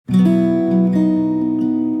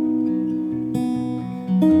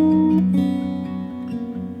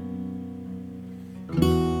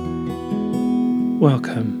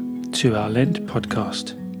Welcome to our Lent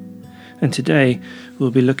podcast, and today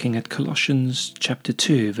we'll be looking at Colossians chapter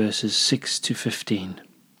 2 verses 6 to 15.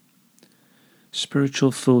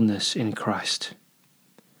 Spiritual fullness in Christ.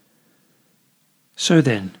 So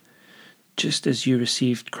then, just as you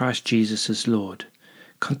received Christ Jesus as Lord,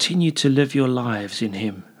 continue to live your lives in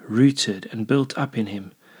Him, rooted and built up in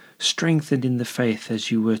Him, strengthened in the faith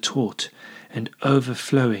as you were taught, and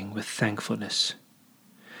overflowing with thankfulness.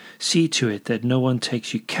 See to it that no one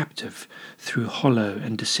takes you captive through hollow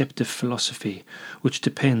and deceptive philosophy, which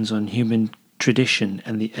depends on human tradition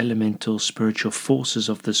and the elemental spiritual forces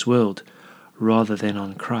of this world, rather than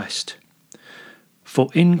on Christ. For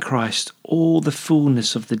in Christ all the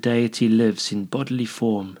fullness of the deity lives in bodily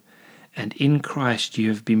form, and in Christ you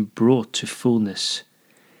have been brought to fullness.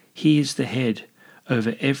 He is the head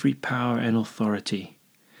over every power and authority.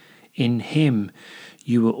 In Him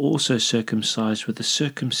you were also circumcised with a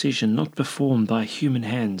circumcision not performed by human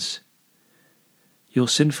hands. Your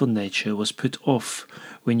sinful nature was put off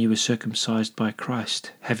when you were circumcised by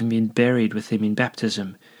Christ, having been buried with Him in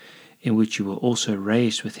baptism, in which you were also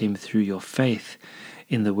raised with Him through your faith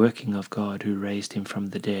in the working of God who raised Him from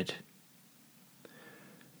the dead.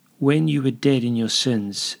 When you were dead in your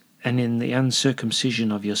sins and in the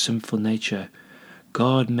uncircumcision of your sinful nature,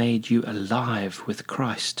 God made you alive with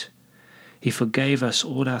Christ. He forgave us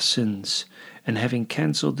all our sins, and having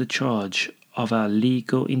cancelled the charge of our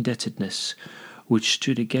legal indebtedness, which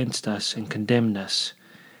stood against us and condemned us,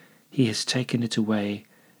 He has taken it away,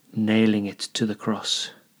 nailing it to the cross.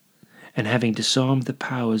 And having disarmed the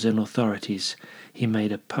powers and authorities, He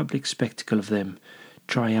made a public spectacle of them,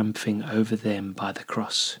 triumphing over them by the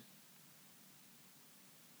cross.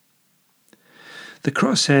 The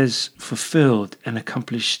cross has fulfilled and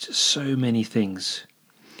accomplished so many things.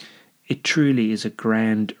 It truly is a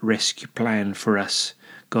grand rescue plan for us,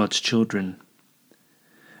 God's children.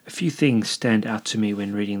 A few things stand out to me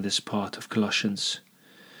when reading this part of Colossians.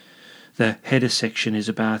 The header section is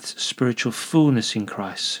about spiritual fullness in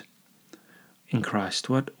Christ.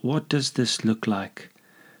 What does this look like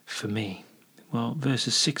for me? Well,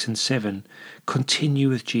 verses 6 and 7, continue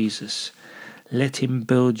with Jesus. Let Him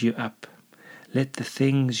build you up. Let the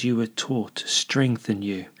things you were taught strengthen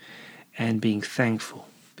you, and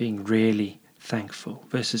being really thankful.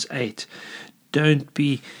 Verses 8, don't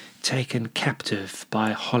be taken captive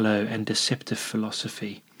by hollow and deceptive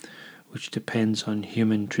philosophy, which depends on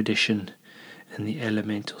human tradition and the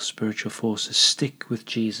elemental spiritual forces. Stick with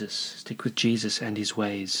Jesus and His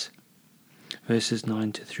ways. Verses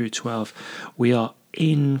 9 through 12, we are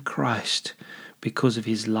in Christ because of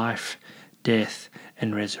His life, death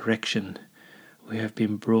and resurrection. We have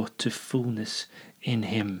been brought to fullness in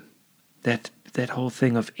Him. That whole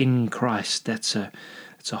thing of in Christ, it's a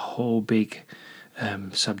whole big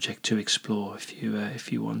subject to explore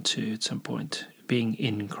if you want to at some point, being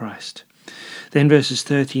in Christ. Then verses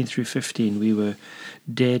 13 through 15, we were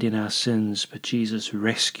dead in our sins, but Jesus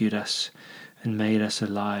rescued us and made us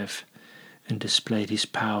alive and displayed His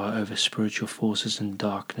power over spiritual forces in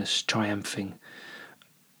darkness, triumphing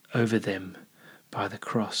over them by the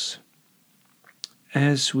cross.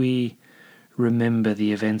 As we remember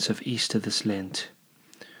the events of Easter this Lent,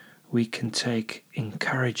 we can take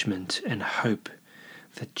encouragement and hope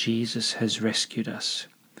that Jesus has rescued us.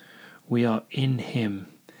 We are in Him,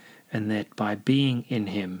 and that by being in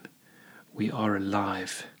Him, we are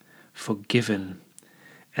alive, forgiven,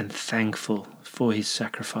 and thankful for His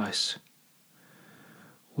sacrifice.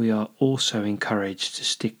 We are also encouraged to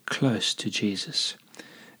stick close to Jesus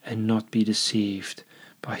and not be deceived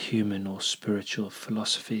by human or spiritual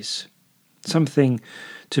philosophies. Something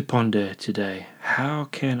to ponder today. How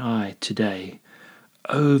can I today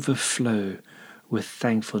overflow with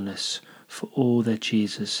thankfulness for all that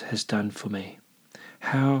Jesus has done for me?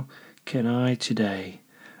 How can I today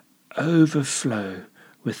overflow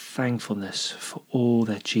with thankfulness for all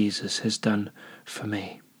that Jesus has done for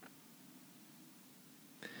me?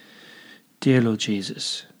 Dear Lord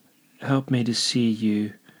Jesus, help me to see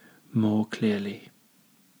You more clearly.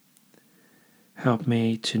 Help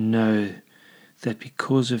me to know that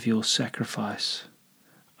because of Your sacrifice,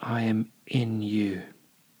 I am in You.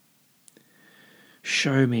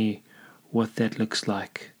 Show me what that looks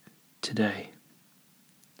like today.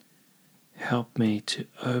 Help me to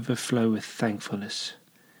overflow with thankfulness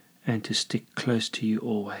and to stick close to You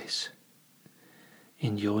always.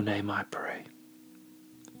 In Your name I pray.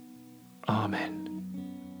 Amen.